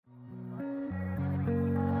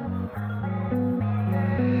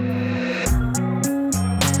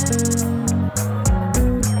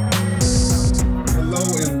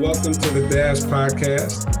Dash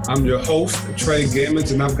podcast. I'm your host, Trey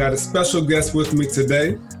Gamage, and I've got a special guest with me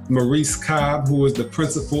today, Maurice Cobb, who is the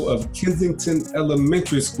principal of Kensington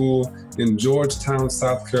Elementary School in Georgetown,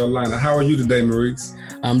 South Carolina. How are you today, Maurice?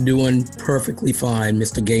 I'm doing perfectly fine,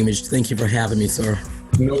 Mr. Gamage. Thank you for having me, sir.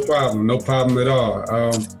 No problem at all.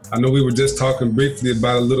 I know we were just talking briefly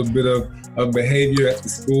about a little bit of behavior at the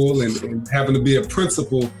school and having to be a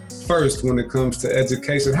principal first when it comes to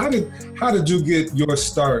education. How did you get your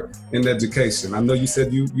start in education? I know you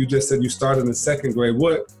said you just said you started in second grade.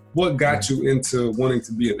 What got you into wanting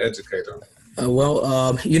to be an educator?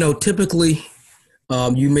 Typically,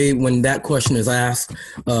 when that question is asked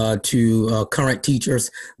to current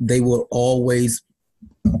teachers, they will always,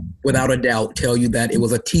 without a doubt, tell you that it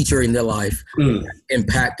was a teacher in their life that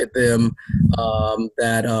impacted them,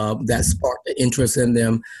 that sparked the interest in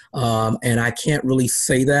them. And I can't really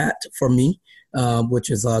say that for me,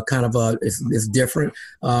 which is is different.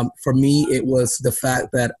 For me, it was the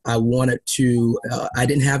fact that I wanted to, I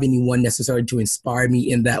didn't have anyone necessarily to inspire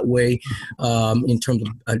me in that way in terms of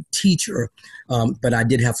a teacher, but I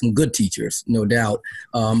did have some good teachers, no doubt.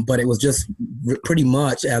 But it was just pretty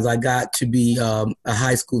much as I got to be a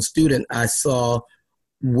high school student, I saw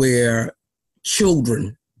where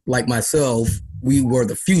children like myself, we were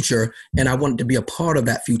the future, and I wanted to be a part of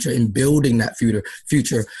that future in building that future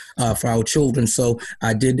for our children. So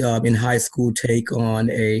I did in high school take on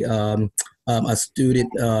a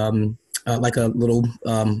student like a little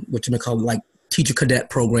like teacher cadet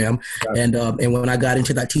program, and when I got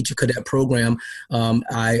into that teacher cadet program,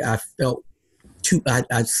 I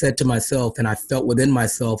said to myself, and I felt within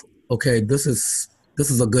myself, okay, this is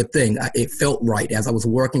a good thing. It felt right as I was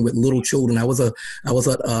working with little children. I was a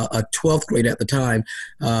 12th grade at the time,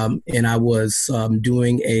 and I was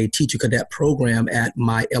doing a teacher cadet program at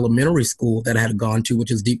my elementary school that I had gone to, which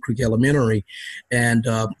is Deep Creek Elementary. And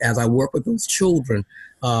as I worked with those children,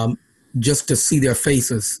 just to see their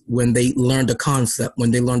faces when they learned a concept,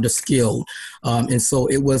 when they learned a skill. And so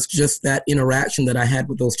it was just that interaction that I had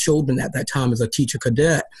with those children at that time as a teacher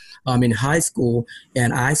cadet in high school.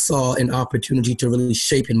 And I saw an opportunity to really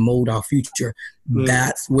shape and mold our future.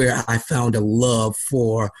 That's where I found a love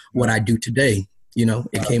for what I do today. It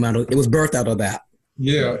was birthed out of that.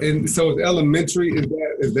 Yeah. And so elementary,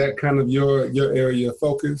 is that kind of your area of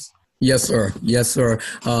focus? Yes, sir.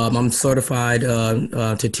 I'm certified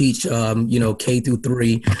to teach, K through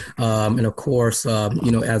 3, and of course,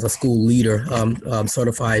 as a school leader, I'm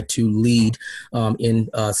certified to lead in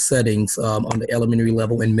settings on the elementary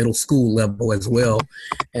level and middle school level as well.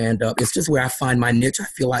 And it's just where I find my niche. I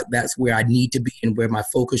feel like that's where I need to be and where my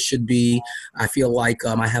focus should be. I feel like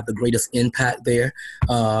I have the greatest impact there,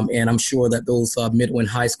 and I'm sure that those middle and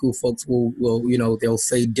high school folks will they'll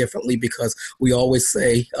say differently, because we always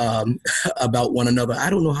say about one another, I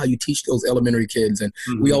don't know how you teach those elementary kids, and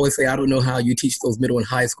we always say, I don't know how you teach those middle and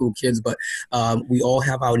high school kids, but we all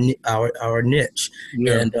have our niche.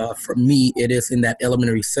 Yeah. And for me, it is in that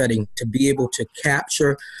elementary setting to be able to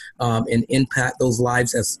capture and impact those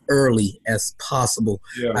lives as early as possible.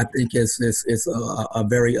 Yeah. I think is a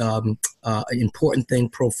very important thing,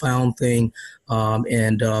 profound thing,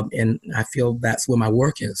 and I feel that's where my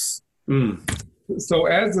work is. So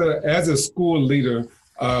as a school leader,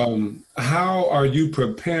 how are you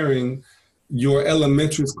preparing your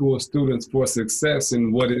elementary school students for success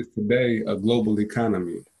in what is today a global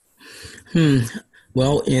economy?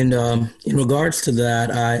 Well, in regards to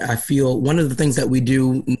that, I feel one of the things that we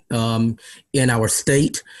do in our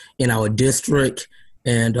state, in our district,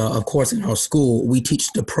 and of course in our school, we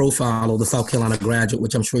teach the profile of the South Carolina graduate,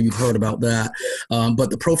 which I'm sure you've heard about that.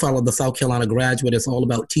 But the profile of the South Carolina graduate is all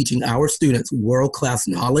about teaching our students world-class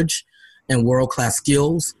knowledge and world-class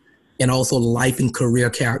skills, and also life and career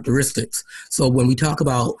characteristics. So when we talk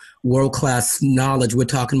about world-class knowledge, we're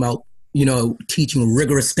talking about, teaching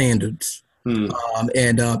rigorous standards,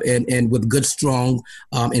 and with good, strong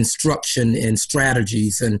instruction and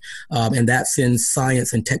strategies, and that's in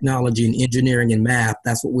science and technology and engineering and math.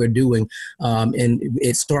 That's what we're doing, and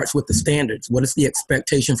it starts with the standards. What is the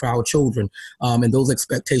expectation for our children? And those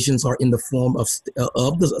expectations are in the form of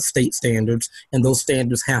the state standards, and those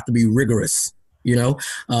standards have to be rigorous.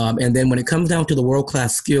 And then when it comes down to the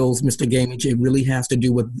world-class skills, Mr. Gamage, it really has to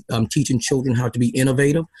do with teaching children how to be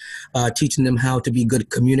innovative, teaching them how to be good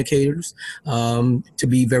communicators, to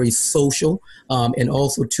be very social, and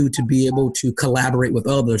also to be able to collaborate with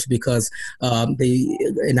others, because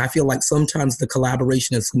and I feel like sometimes the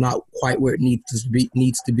collaboration is not quite where it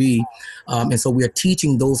needs to be. And so we are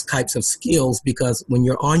teaching those types of skills, because when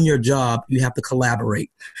you're on your job, you have to collaborate.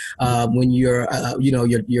 When you're,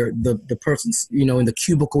 you're the person's in the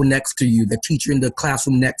cubicle next to you, the teacher in the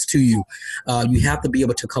classroom next to you. You have to be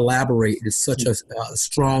able to collaborate. It's such a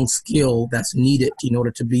strong skill that's needed in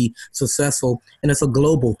order to be successful. And it's a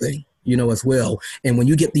global thing, as well. And when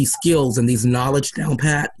you get these skills and these knowledge down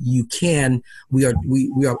pat, we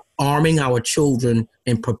are arming our children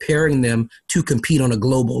and preparing them to compete on a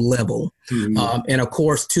global level. Mm-hmm. And of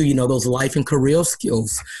course, too, those life and career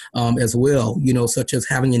skills as well, such as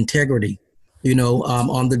having integrity,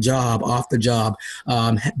 on the job, off the job,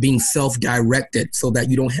 being self-directed so that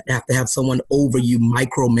you don't have to have someone over you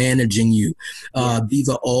micromanaging you. These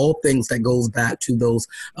are all things that goes back to those,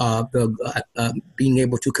 being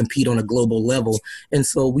able to compete on a global level. And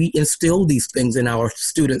so we instill these things in our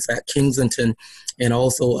students at Kensington and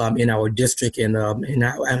also in our district. And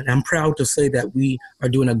I'm proud to say that we are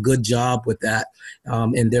doing a good job with that.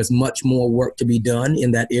 And there's much more work to be done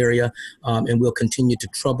in that area. And we'll continue to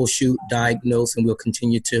troubleshoot, diagnose, and we'll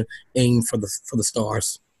continue to aim for the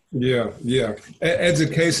stars. Yeah.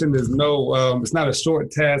 Education is it's not a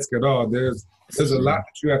short task at all. There's a lot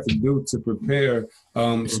that you have to do to prepare.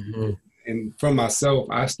 Mm-hmm. And for myself,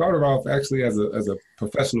 I started off actually as a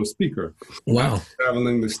professional speaker. Wow.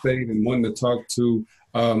 Traveling the state and wanting to talk to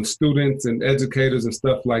students and educators and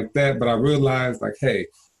stuff like that. But I realized, like, hey,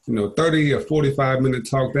 30 or 45-minute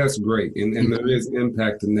talk, that's great. And mm-hmm. there is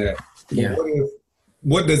impact in that. Yeah.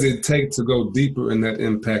 What does it take to go deeper in that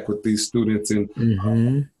impact with these students and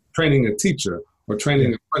mm-hmm. training a teacher or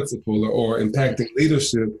training a principal or impacting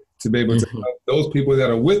leadership to be able to help those people that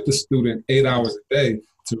are with the student 8 hours a day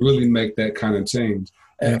to really make that kind of change?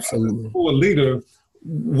 Absolutely. For a leader,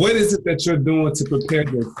 what is it that you're doing to prepare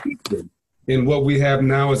your teacher in what we have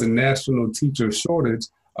now as a national teacher shortage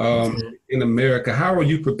in America? How are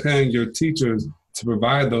you preparing your teachers to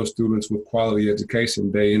provide those students with quality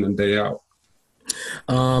education day in and day out?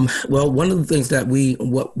 Well, one of the things that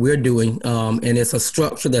what we're doing, and it's a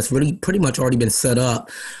structure that's really pretty much already been set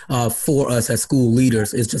up for us as school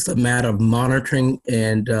leaders, is just a matter of monitoring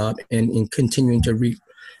and continuing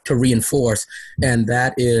to reinforce, and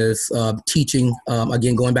that is teaching,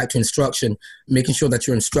 again, going back to instruction, making sure that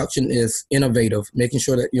your instruction is innovative, making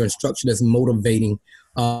sure that your instruction is motivating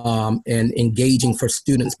and engaging for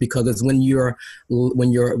students, because it's when your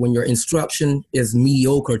instruction is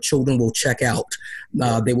mediocre, children will check out.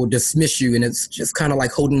 They will dismiss you, and it's just kind of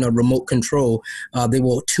like holding a remote control. They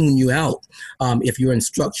will tune you out if your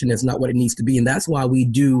instruction is not what it needs to be. And that's why we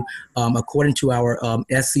do, according to our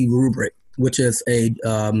SC rubric, which is a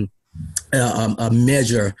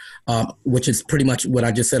measure, which is pretty much what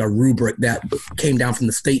I just said, a rubric that came down from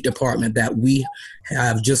the State Department that we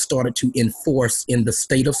have just started to enforce in the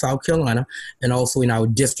state of South Carolina and also in our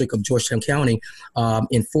district of Georgetown County,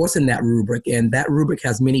 enforcing that rubric. And that rubric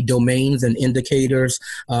has many domains and indicators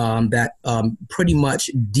that pretty much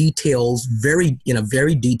details in a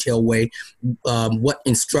very detailed way what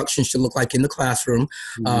instruction should look like in the classroom,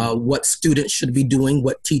 what students should be doing,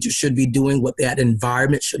 what teachers should be doing, what that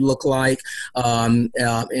environment should look like. And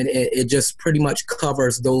it just pretty much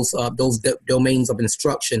covers those domains of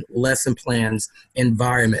instruction, lesson plans,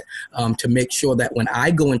 environment, to make sure that when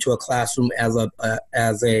I go into a classroom as a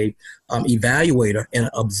evaluator and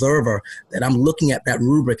observer, that I'm looking at that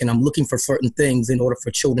rubric and I'm looking for certain things in order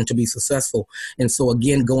for children to be successful. And so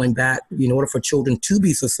again, going back, in order for children to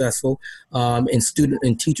be successful, and student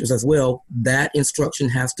and teachers as well, that instruction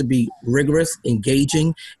has to be rigorous,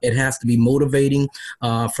 engaging. It has to be motivating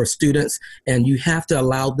for students, and you have to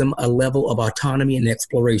allow them a level of autonomy and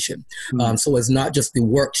exploration. So it's not just the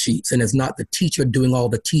worksheets, and it's not the teacher doing all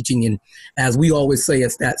the teaching. And as we always say,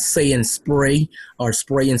 it's that say and spray or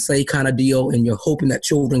spray and say kind of deal, and you're hoping that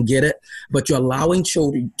children get it, but you're allowing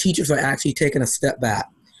teachers are actually taking a step back,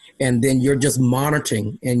 and then you're just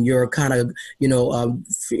monitoring, and you're kind of,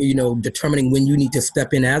 determining when you need to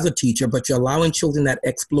step in as a teacher, but you're allowing children that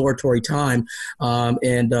exploratory time,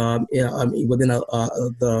 and within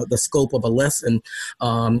the scope of a lesson,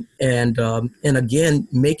 and again,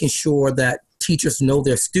 making sure that teachers know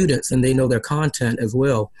their students and they know their content as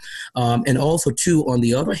well. And also, too, on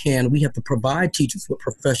the other hand, we have to provide teachers with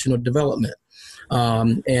professional development.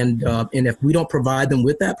 And if we don't provide them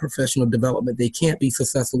with that professional development, they can't be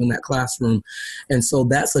successful in that classroom. And so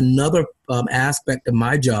that's another aspect of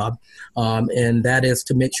my job, and that is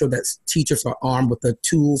to make sure that teachers are armed with the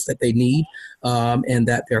tools that they need, and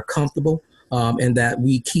that they're comfortable. And that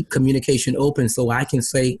we keep communication open, so I can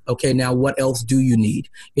say, okay, now what else do you need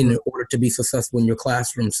in order to be successful in your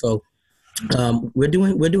classroom? So we're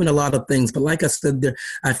doing a lot of things, but like I said,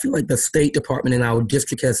 I feel like the State Department in our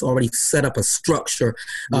district has already set up a structure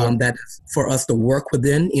that is for us to work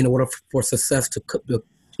within in order for success to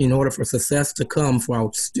in order for success to come for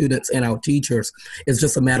our students and our teachers, it's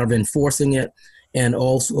just a matter of enforcing it, and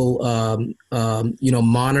also,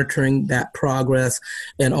 monitoring that progress,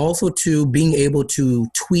 and also to being able to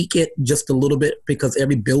tweak it just a little bit, because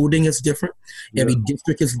every building is different, every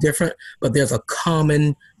district is different, but there's a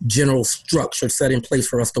common general structure set in place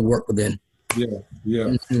for us to work within.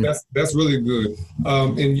 Mm-hmm. That's really good.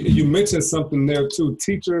 And you mentioned something there too,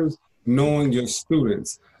 teachers knowing your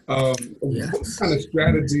students. What kind of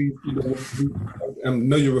strategies, I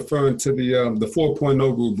know you're referring to the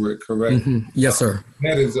 4.0 rubric, correct? Mm-hmm. Yes, sir.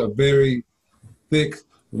 That is a very thick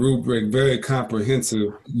rubric, very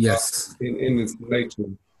comprehensive. Yes. In its nature.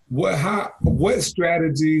 What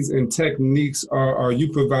strategies and techniques are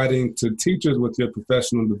you providing to teachers with your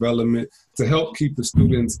professional development to help keep the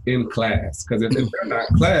students in class? Because if they're not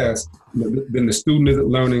in class, then the student isn't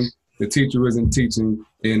learning, the teacher isn't teaching,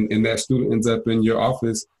 and that student ends up in your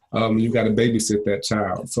office. You got to babysit that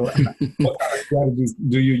child. So what kind of strategies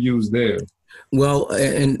do you use there? Well,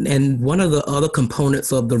 and one of the other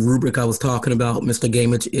components of the rubric I was talking about, Mr.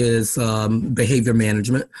 Gamage, is behavior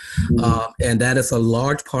management. Mm-hmm. And that is a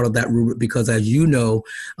large part of that rubric, because as you know,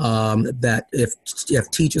 that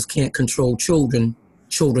if teachers can't control children,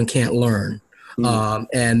 children can't learn.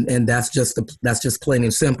 And that's just plain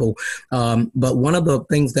and simple. But one of the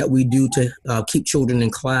things that we do to keep children in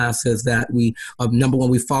class is that we, number one,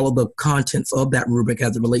 we follow the contents of that rubric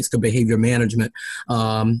as it relates to behavior management.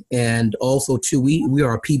 And also, too, we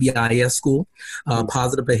are a PBIS school,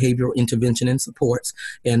 positive behavioral intervention and supports.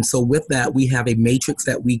 And so with that, we have a matrix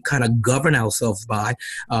that we kind of govern ourselves by.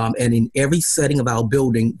 And in every setting of our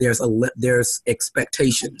building, there's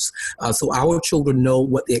expectations. So our children know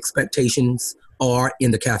what the expectations are in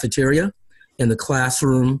the cafeteria, in the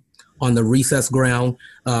classroom, on the recess ground.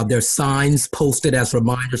 There's signs posted as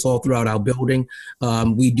reminders all throughout our building.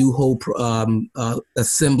 We do hold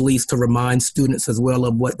assemblies to remind students as well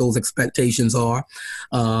of what those expectations are.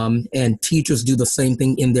 And teachers do the same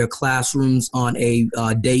thing in their classrooms on a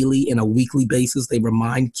daily and a weekly basis. They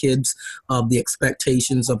remind kids of the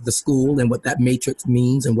expectations of the school and what that matrix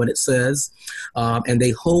means and what it says. And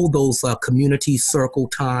they hold those community circle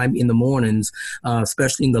time in the mornings,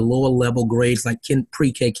 especially in the lower level grades like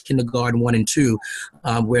pre-K, kindergarten 1 and 2,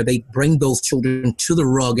 where they bring those children to the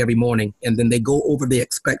rug every morning, and then they go over the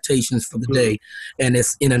expectations for the day. And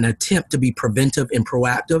it's in an attempt to be preventive and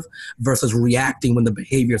proactive versus reacting when the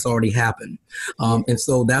behavior has already happened. And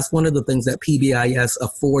so that's one of the things that PBIS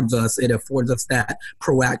affords us. It affords us that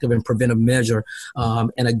proactive and preventive measure.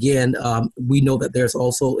 And again, we know that there's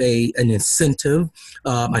also an incentive,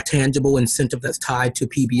 a tangible incentive that's tied to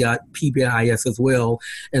PBIS as well.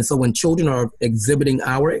 And so when children are exhibiting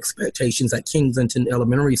our expectations at Kensington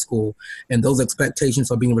Elementary School, and those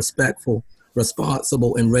expectations are being respectful,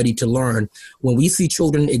 responsible, and ready to learn, when we see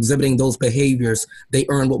children exhibiting those behaviors, they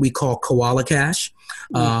earn what we call koala cash,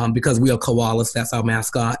 because we are koalas, that's our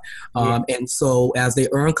mascot. And so as they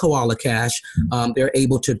earn koala cash, they're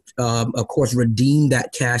able to, of course, redeem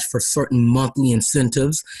that cash for certain monthly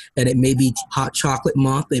incentives. And it may be hot chocolate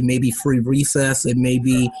month, it may be free recess, it may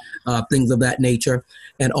be things of that nature.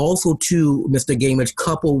 And also, too, Mr. Gamage,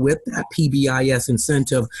 coupled with that PBIS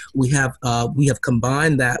incentive, we have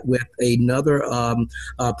combined that with another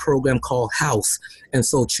program called House. And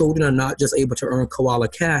so children are not just able to earn koala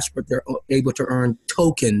cash, but they're able to earn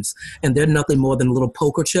tokens, and they're nothing more than little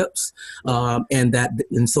poker chips.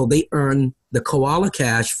 And so they earn the koala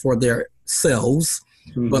cash for their selves,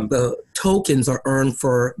 but the tokens are earned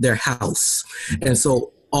for their house. And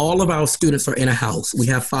so all of our students are in a house. We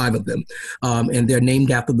have 5 of them, and they're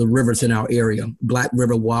named after the rivers in our area: Black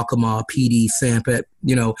River, Waccamaw, PD, Sampit,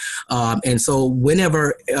 and so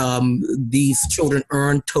whenever these children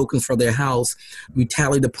earn tokens for their house, we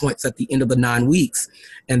tally the points at the end of the 9 weeks,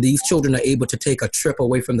 and these children are able to take a trip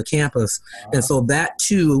away from the campus. And so that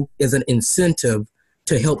too is an incentive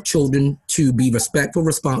to help children to be respectful,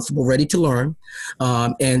 responsible, ready to learn,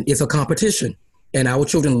 and it's a competition. And our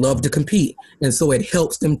children love to compete. And so it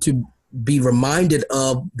helps them to be reminded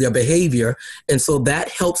of their behavior. And so that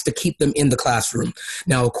helps to keep them in the classroom.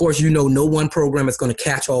 Now, of course, no one program is going to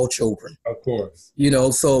catch all children. Of course.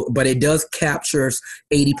 But it does capture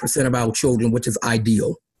 80% of our children, which is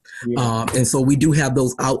ideal. Yeah. And so we do have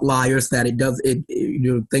those outliers that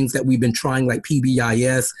things that we've been trying, like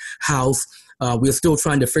PBIS, House. We're still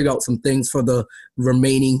trying to figure out some things for the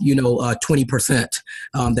remaining, 20%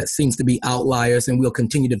 that seems to be outliers, and we'll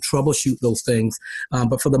continue to troubleshoot those things.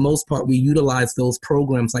 But for the most part, we utilize those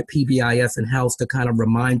programs like PBIS and House to kind of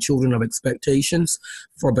remind children of expectations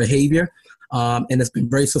for behavior. and it's been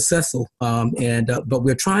very successful. But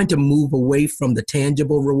we're trying to move away from the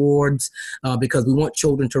tangible rewards because we want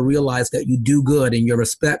children to realize that you do good and you're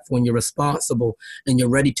respectful and you're responsible and you're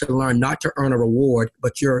ready to learn, not to earn a reward,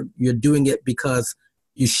 but you're doing it because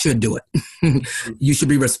you should do it. You should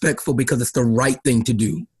be respectful because it's the right thing to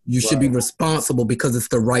do. You should be responsible because it's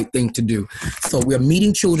the right thing to do. So we're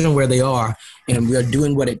meeting children where they are, and we're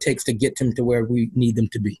doing what it takes to get them to where we need them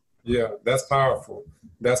to be. Yeah, that's powerful.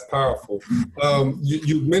 That's powerful.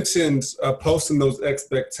 You mentioned posting those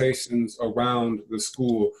expectations around the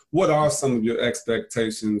school. What are some of your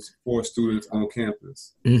expectations for students on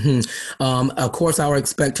campus? Of course, our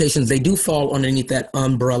expectations, they do fall underneath that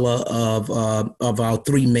umbrella of our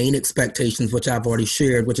three main expectations, which I've already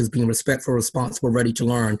shared, which is being respectful, responsible, ready to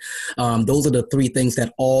learn. Those are the three things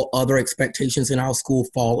that all other expectations in our school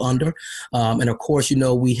fall under. And of course,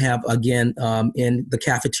 we have, again, in the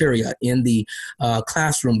cafeteria, in the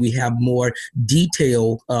classroom, we have more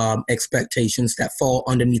detailed expectations that fall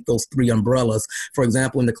underneath those three umbrellas. For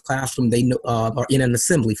example, in the classroom, they know, or in an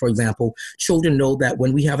assembly, for example, children know that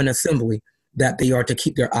when we have an assembly, that they are to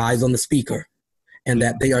keep their eyes on the speaker and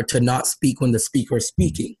that they are to not speak when the speaker is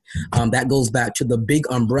speaking. That goes back to the big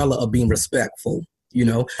umbrella of being respectful.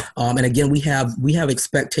 And again, we have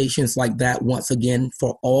expectations like that once again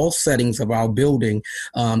for all settings of our building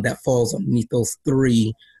that falls underneath those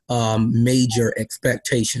three major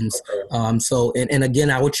expectations. And again,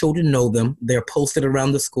 our children know them. They're posted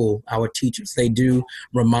around the school. Our teachers, they do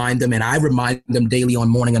remind them, and I remind them daily on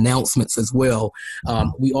morning announcements as well.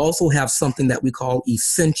 We also have something that we call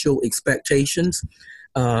essential expectations.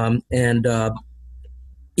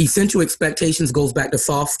 Essential expectations goes back to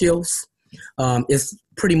soft skills. It's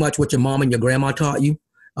pretty much what your mom and your grandma taught you.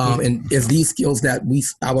 And it's these skills that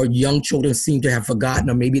our young children seem to have forgotten,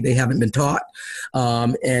 or maybe they haven't been taught.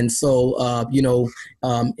 And so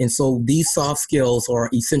these soft skills or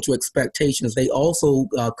essential expectations, they also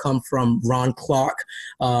come from Ron Clark.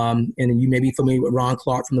 And you may be familiar with Ron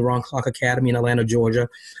Clark from the Ron Clark Academy in Atlanta, Georgia.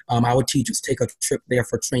 Our teachers take a trip there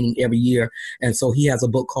for training every year. And so he has a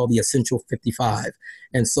book called The Essential 55.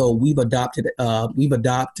 And so we've adopted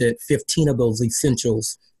 15 of those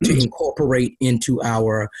essentials to incorporate into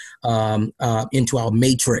our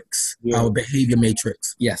matrix, our behavior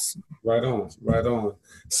matrix. Yes. Right on.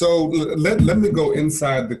 So let me go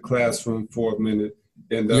inside the classroom for a minute.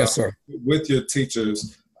 And yes, sir. With your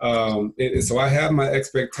teachers. So I have my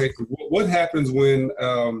expectations. What happens when,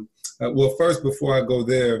 well, first, before I go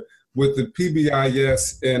there, with the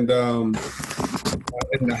PBIS and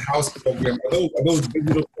the house program, are those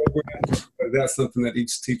digital programs? Or is that something that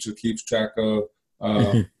each teacher keeps track of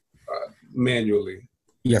manually?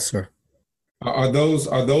 Yes, sir. Are those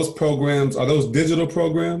programs? Are those digital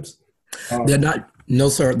programs? They're not. No,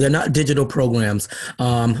 sir. They're not digital programs.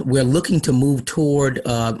 We're looking to move toward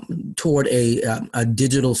a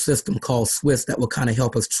digital system called Swiss that will kind of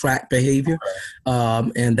help us track behavior,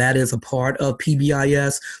 and that is a part of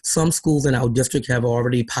PBIS. Some schools in our district have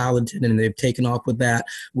already piloted and they've taken off with that.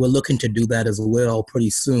 We're looking to do that as well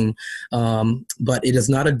pretty soon, but it is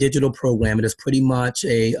not a digital program. It is pretty much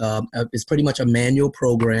a manual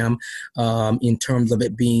program in terms of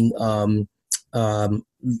it being.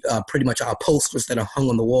 Pretty much our posters that are hung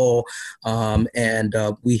on the wall, and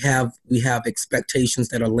we have expectations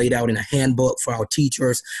that are laid out in a handbook for our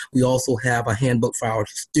teachers. We also have a handbook for our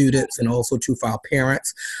students and also for our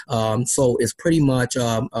parents. So it's pretty much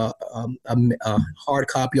a hard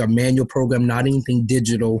copy or manual program, not anything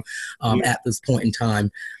digital at this point in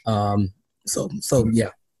time. So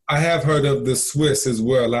yeah. I have heard of the Swiss as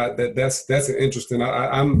well. That's an interesting.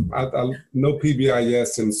 I know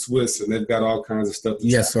PBIS and Swiss, and they've got all kinds of stuff.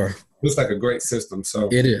 Yes, sir. Looks like a great system. So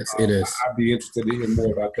it is. I'd be interested to hear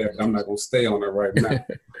more about that, but I'm not going to stay on it right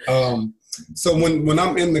now. So when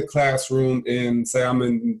I'm in the classroom and say I'm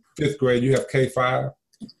in 5th grade, you have K-5.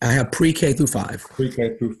 I have pre-K through 5.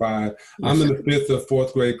 Pre-K through 5. Yes, I'm in the 5th or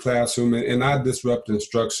 4th grade classroom, and I disrupt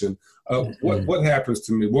instruction. What happens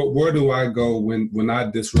to me? Where do I go when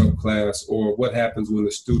I disrupt class, or what happens when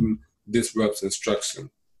a student disrupts instruction?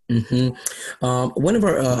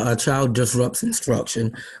 Whenever a child disrupts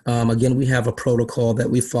instruction, again, we have a protocol that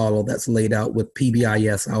we follow that's laid out with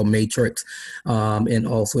PBIS, our matrix, and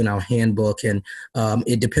also in our handbook. And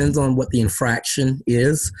it depends on what the infraction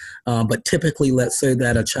is. But typically, let's say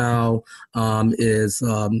that a child is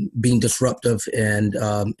being disruptive and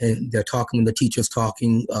they're talking when the teacher's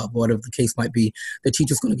talking, whatever the case might be, the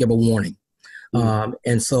teacher's going to give a warning.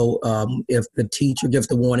 And so if the teacher gives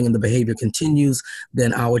the warning and the behavior continues,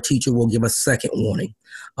 then our teacher will give a second warning.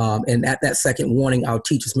 And at that second warning, our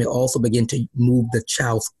teachers may also begin to move the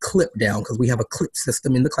child's clip down, because we have a clip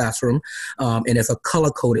system in the classroom, and it's a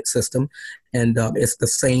color-coded system. And it's the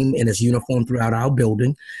same and it's uniform throughout our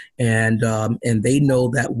building. And they know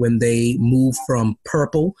that when they move from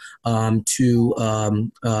purple to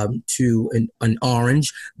an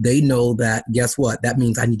orange, they know that, guess what? That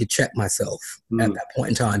means I need to check myself at that point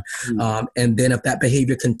in time. And then if that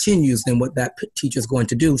behavior continues, then what that teacher is going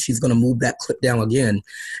to do, she's going to move that clip down again.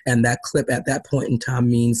 And that clip at that point in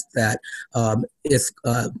time means that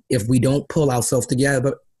if we don't pull ourselves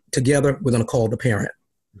together, we're going to call the parent.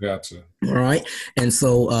 Gotcha. All right. And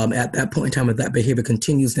so at that point in time, if that behavior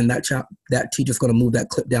continues, then that teacher's going to move that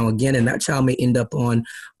clip down again, and that child may end up on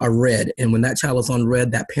a red. And when that child is on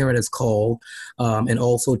red, that parent is called. And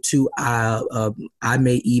also, too, I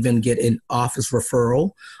may even get an office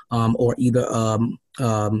referral or either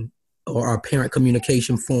or a parent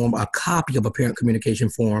communication form, a copy of a parent communication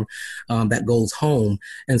form that goes home.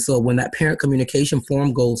 And so when that parent communication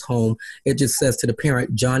form goes home, it just says to the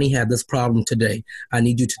parent, Johnny had this problem today. I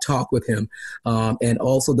need you to talk with him. And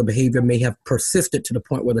also the behavior may have persisted to the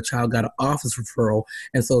point where the child got an office referral.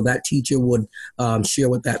 And so that teacher would share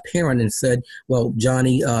with that parent and said, well,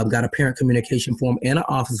 Johnny got a parent communication form and an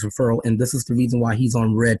office referral, and this is the reason why he's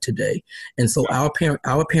on red today. And so our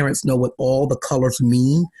parents know what all the colors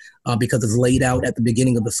mean, because it's laid out at the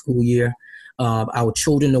beginning of the school year. Our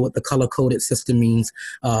children know what the color-coded system means.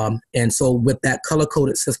 And so with that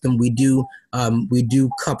color-coded system, we do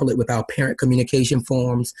couple it with our parent communication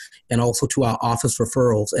forms and also to our office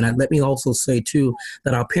referrals. And let me also say, too,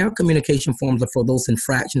 that our parent communication forms are for those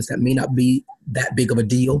infractions that may not be that big of a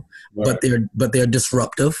deal, right, but they're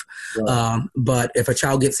disruptive. Right. But if a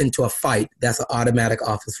child gets into a fight, that's an automatic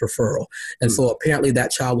office referral. And so apparently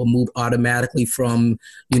that child will move automatically from,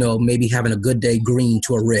 maybe having a good day green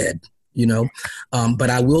to a red. But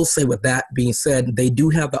I will say, with that being said, they do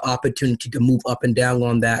have the opportunity to move up and down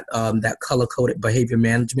on that color-coded behavior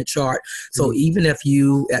management chart. So even if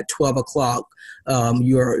you at 12 o'clock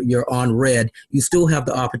you're on red, you still have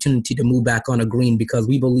the opportunity to move back on a green, because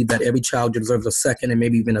we believe that every child deserves a second and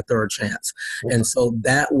maybe even a third chance. Okay. And so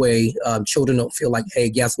that way children don't feel like, hey,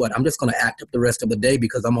 guess what? I'm just going to act up the rest of the day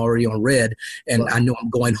because I'm already on red, and I know I'm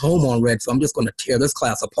going home on red, so I'm just going to tear this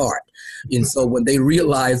class apart. And so when they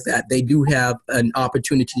realize that they do have an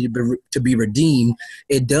opportunity to be redeemed,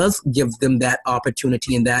 it does give them that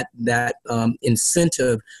opportunity and that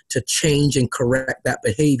incentive to change and correct that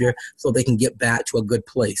behavior so they can get back to a good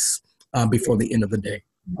place before the end of the day.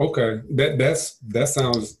 Okay, that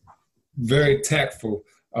sounds very tactful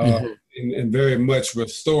and very much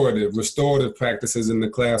restorative. Restorative practices in the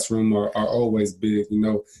classroom are always big. In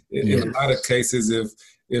a lot of cases,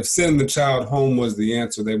 if sending the child home was the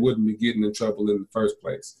answer, they wouldn't be getting in trouble in the first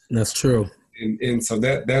place. That's true. And so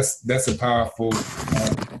that's a powerful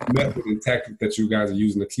method and tactic that you guys are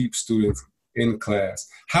using to keep students in class.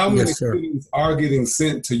 How many students are getting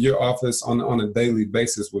sent to your office on a daily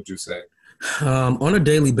basis, would you say? On a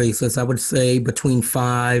daily basis, I would say between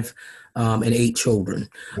 5 and 8 children.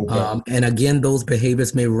 Okay. And again, those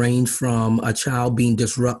behaviors may range from a child being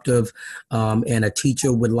disruptive, and a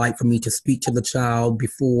teacher would like for me to speak to the child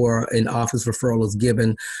before an office referral is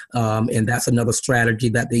given. And that's another strategy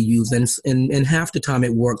that they use. And half the time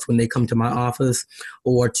it works when they come to my office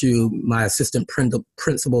or to my assistant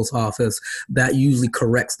principal's office. That usually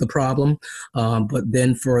corrects the problem. But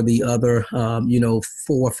then for the other, 4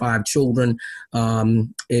 or 5 children,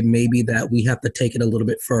 it may be that we have to take it a little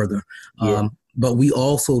bit further. But we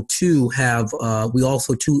also too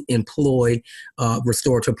employ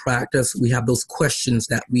restorative practice. We have those questions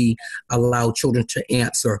that we allow children to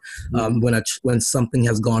answer when something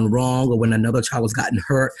has gone wrong or when another child has gotten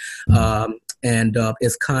hurt, and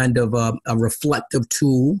it's kind of a reflective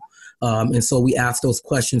tool. And so we ask those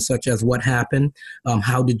questions such as, what happened?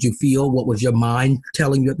 How did you feel? What was your mind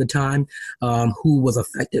telling you at the time? Who was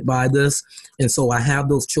affected by this? And so I have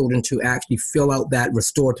those children to actually fill out that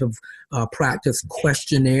restorative practice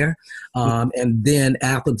questionnaire. And then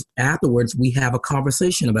afterwards, we have a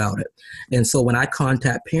conversation about it. And so when I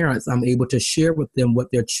contact parents, I'm able to share with them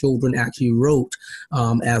what their children actually wrote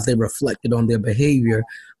as they reflected on their behavior.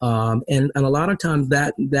 And a lot of times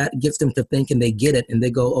that gets them to think, and they get it, and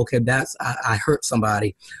they go, okay, I hurt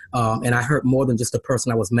somebody. And I hurt more than just the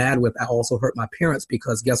person I was mad with. I also hurt my parents,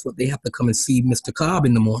 because guess what? They have to come and see Mr. Cobb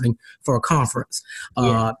in the morning for a conference.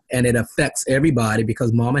 And it affects everybody,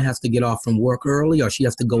 because mama has to get off from work early, or she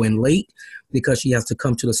has to go in late because she has to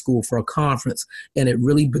come to the school for a conference. And it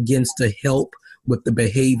really begins to help with the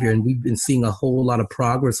behavior. And we've been seeing a whole lot of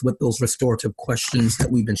progress with those restorative questions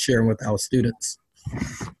that we've been sharing with our students.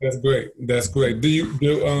 That's great. That's great.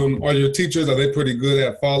 Are your teachers, are they pretty good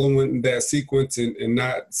at following that sequence and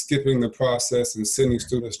not skipping the process and sending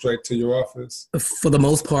students straight to your office? For the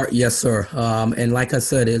most part, yes, sir. And like I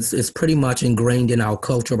said, it's pretty much ingrained in our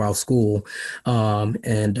culture of our school.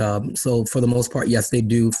 So for the most part, yes, they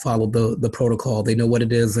do follow the protocol. They know what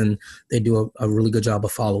it is, and they do a really good job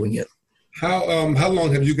of following it. How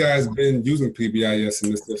long have you guys been using PBIS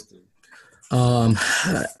in the system?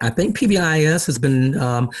 I think PBIS has been,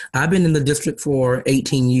 I've been in the district for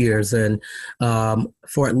 18 years, and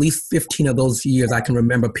for at least 15 of those years, I can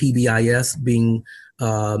remember PBIS being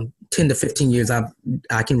 10 to 15 years.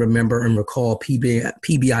 I can remember and recall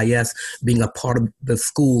PBIS being a part of the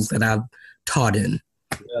schools that I've taught in.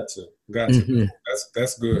 Gotcha. Mm-hmm.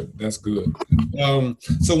 That's good. That's good.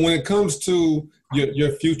 So when it comes to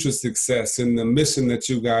your future success and the mission that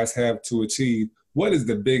you guys have to achieve, what is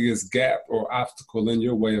the biggest gap or obstacle in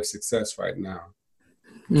your way of success right now?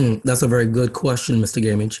 That's a very good question, Mr.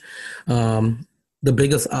 Gamage. The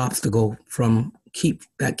biggest obstacle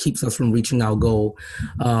that keeps us from reaching our goal.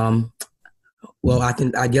 Well,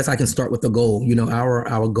 I guess I can start with the goal. You know,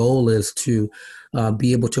 our goal is to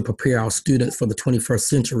be able to prepare our students for the 21st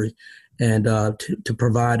century, and to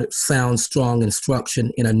provide sound, strong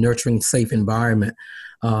instruction in a nurturing, safe environment.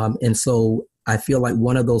 And so I feel like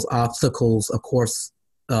one of those obstacles, of course,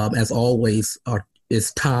 as always,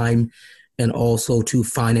 is time, and also to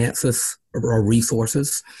finances or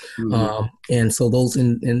resources. Mm-hmm. And so those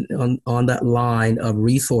on that line of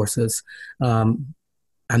resources,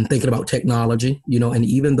 I'm thinking about technology, you know, and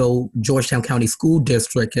even though Georgetown County School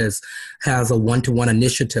District has a one-to-one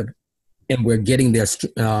initiative, and we're getting there,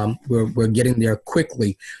 we're getting there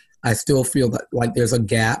quickly, I still feel like there's a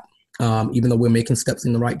gap, even though we're making steps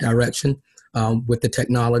in the right direction with the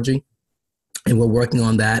technology, and we're working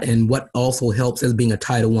on that. And what also helps is being a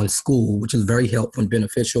Title I school, which is very helpful and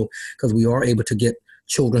beneficial, because we are able to get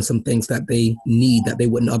children some things that they need that they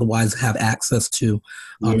wouldn't otherwise have access to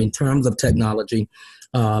in terms of technology.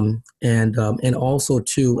 And also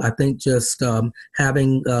too, I think just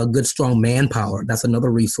having good, strong manpower, that's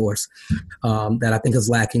another resource that I think is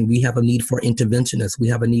lacking. We have a need for interventionists. We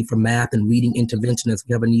have a need for math and reading interventionists.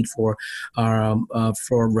 We have a need for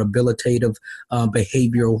rehabilitative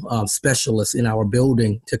behavioral specialists in our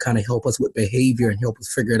building to kind of help us with behavior and help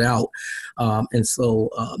us figure it out. And so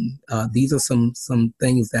these are some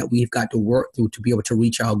things that we've got to work through to be able to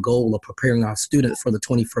reach our goal of preparing our students for the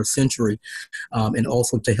 21st century, and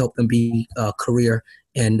also to help them be career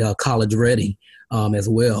and college ready as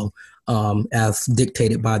well, as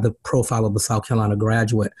dictated by the profile of the South Carolina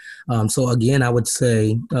graduate. So again, I would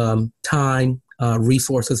say time,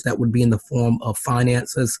 resources that would be in the form of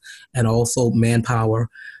finances and also manpower.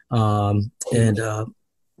 And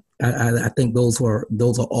I think those are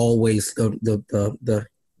always the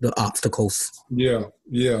obstacles. Yeah.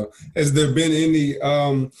 Has there been any,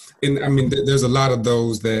 and I mean, there's a lot of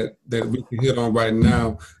those that we can hit on right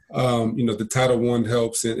now. You know, the Title I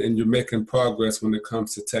helps, and you're making progress when it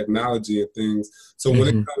comes to technology and things. So when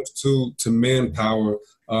it comes to manpower,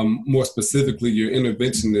 more specifically your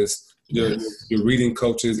interventionists, your reading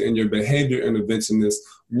coaches and your behavior interventionists,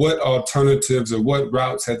 what alternatives or what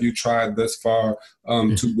routes have you tried thus far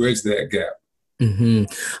to bridge that gap?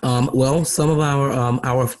 Well, some of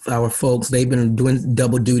our folks, they've been doing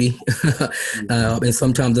double duty, and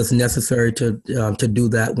sometimes it's necessary to do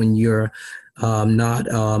that when you're not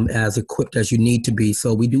as equipped as you need to be.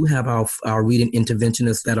 So we do have our reading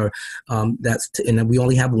interventionists that are and we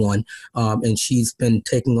only have one, and she's been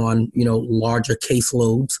taking on larger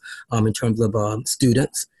caseloads in terms of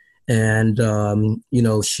students. And,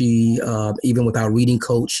 she, even with our reading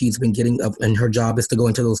coach, she's been getting, and her job is to go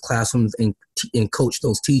into those classrooms and coach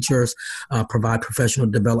those teachers, provide professional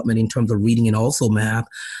development in terms of reading and also math.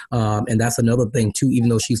 And that's another thing too, even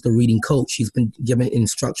though she's the reading coach, she's been given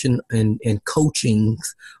instruction and coaching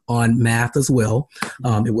on math as well.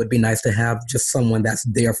 It would be nice to have just someone that's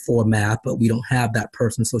there for math, but we don't have that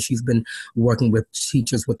person. So she's been working with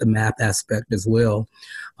teachers with the math aspect as well.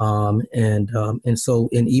 And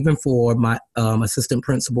even for my assistant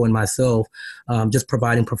principal and myself, just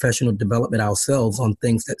providing professional development ourselves on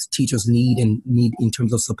things that teachers need and need in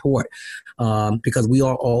terms of support, because we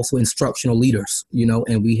are also instructional leaders,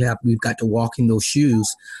 and we've got to walk in those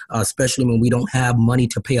shoes, especially when we don't have money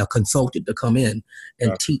to pay a consultant to come in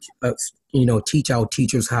and teach us. Teach our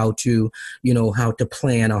teachers how to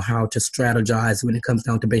plan or how to strategize when it comes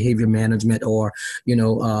down to behavior management or,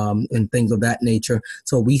 and things of that nature.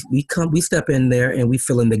 So we step in there and we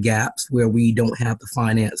fill in the gaps where we don't have the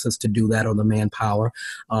finances to do that or the manpower.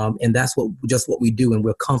 And that's what we do. And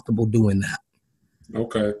we're comfortable doing that.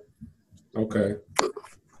 Okay.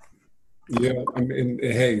 Yeah, I mean,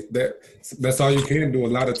 hey, that's all you can do. A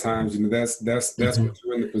lot of times, that's what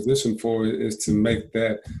you're in the position for, is to make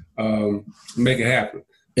that make it happen.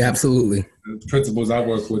 Yeah, absolutely. The principals I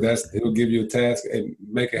work with, he'll give you a task and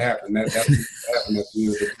make it happen. That's what happen at the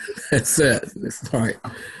end of the day. That's it. That's right.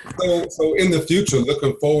 So in the future,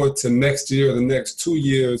 looking forward to next year, the next 2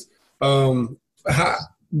 years, when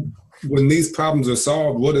these problems are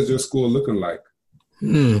solved, what is your school looking like?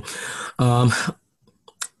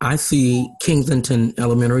 I see Kensington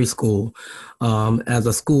Elementary School as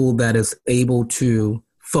a school that is able to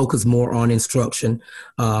focus more on instruction.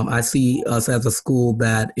 I see us as a school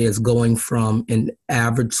that is going from an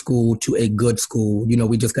average school to a good school.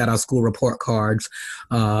 We just got our school report cards.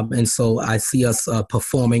 And so I see us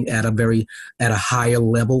performing at a higher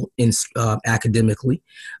level academically,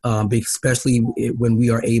 especially when we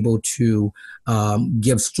are able to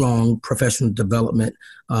give strong professional development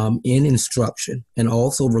in instruction, and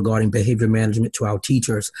also regarding behavior management to our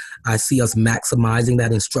teachers. I see us maximizing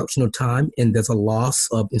that instructional time, and there's a loss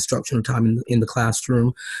of instructional time in the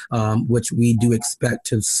classroom, which we do expect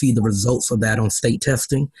to see the results of that on state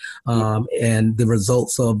testing. And the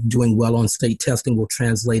results of doing well on state testing will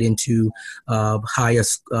translate into higher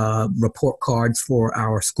report cards for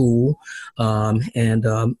our school. And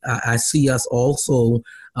I see us also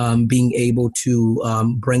being able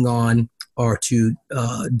to bring on or to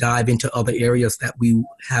dive into other areas that we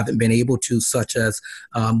haven't been able to, such as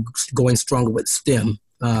going stronger with STEM,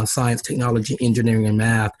 science, technology, engineering, and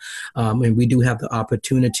math. And we do have the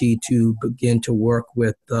opportunity to begin to work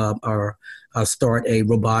with start a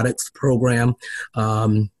robotics program,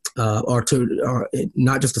 or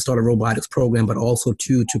not just to start a robotics program, but also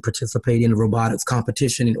to participate in a robotics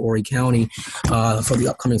competition in Horry County for the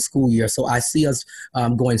upcoming school year. So I see us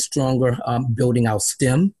going stronger, building our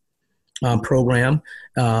STEM program,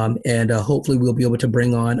 and hopefully we'll be able to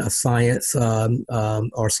bring on a science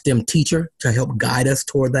or STEM teacher to help guide us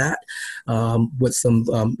toward that with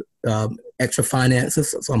some extra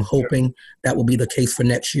finances. So I'm hoping that will be the case for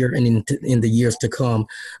next year and in the years to come,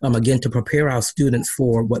 again, to prepare our students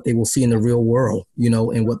for what they will see in the real world,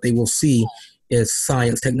 and what they will see is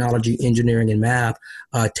science, technology, engineering, and math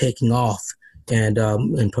taking off, and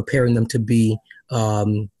preparing them to be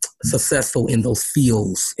successful in those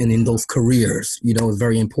fields and in those careers, is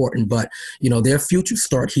very important. But, their futures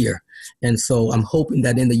start here. And so I'm hoping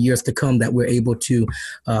that in the years to come that we're able to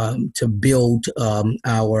build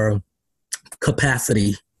our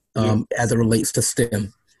capacity as it relates to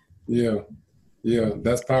STEM. Yeah,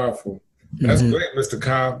 that's powerful. That's great, Mr.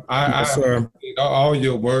 Cobb. I appreciate all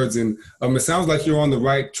your words, and it sounds like you're on the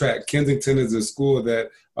right track. Kensington is a school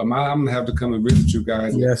that I'm gonna have to come and visit you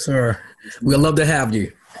guys. Yes, sir. We'd love to have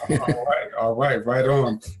you. All right, right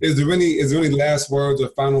on. Is there any last words or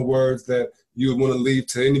final words that you would want to leave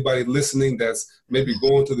to anybody listening that's maybe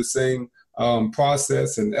going through the same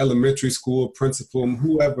process, an elementary school principal,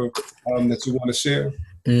 whoever that you want to share?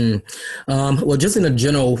 Well, just in a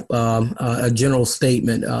general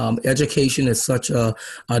statement, education is such a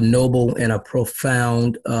noble and a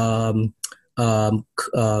profound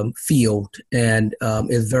field, and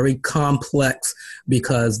is very complex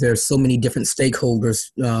because there's so many different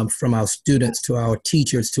stakeholders, from our students to our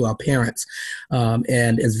teachers to our parents,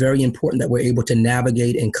 and it's very important that we're able to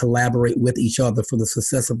navigate and collaborate with each other for the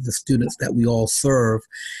success of the students that we all serve.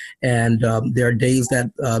 And there are days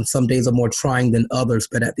that some days are more trying than others,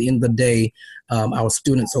 but at the end of the day, our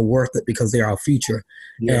students are worth it because they're our future.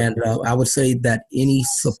 And I would say that any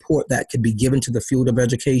support that could be given to the field of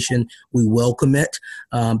education, we welcome it,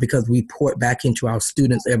 because we pour it back into our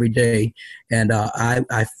students every day. And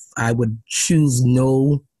I would choose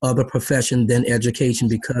no other profession than education,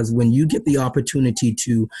 because when you get the opportunity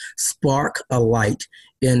to spark a light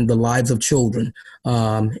in the lives of children,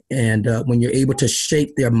 and when you're able to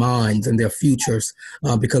shape their minds and their futures,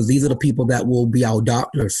 because these are the people that will be our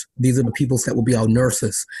doctors, these are the people that will be our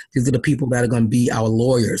nurses, these are the people that are going to be our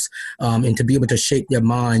lawyers, and to be able to shape their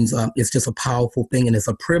minds, it's just a powerful thing, and it's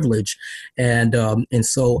a privilege. And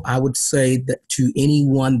so I would say that to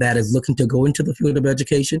anyone that is looking to go go into the field of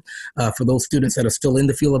education, for those students that are still in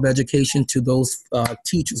the field of education, to those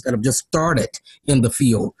teachers that have just started in the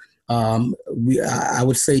field. I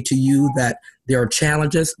would say to you that there are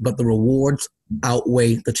challenges, but the rewards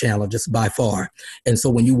outweigh the challenges by far. And so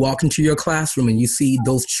when you walk into your classroom and you see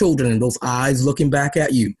those children and those eyes looking back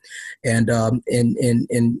at you, and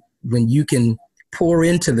when you can pour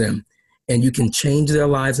into them and you can change their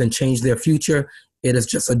lives and change their future, it is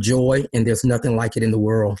just a joy, and there's nothing like it in the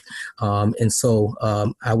world. And so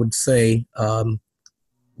I would say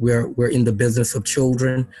we're in the business of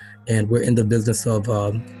children, and we're in the business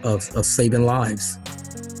of saving lives.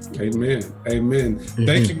 Amen. Amen. Mm-hmm.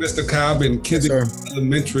 Thank you, Mr. Cobb and Kensington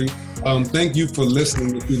Elementary. Thank you for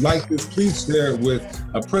listening. If you like this, please share it with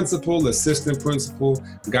a principal, assistant principal,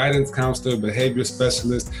 guidance counselor, behavior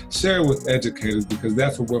specialist. Share it with educators, because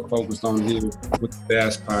that's what we're focused on here with the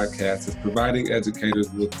Dash Podcast, is providing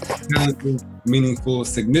educators with talented, meaningful,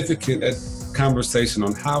 significant conversation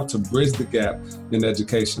on how to bridge the gap in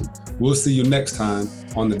education. We'll see you next time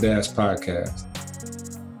on the Dash Podcast.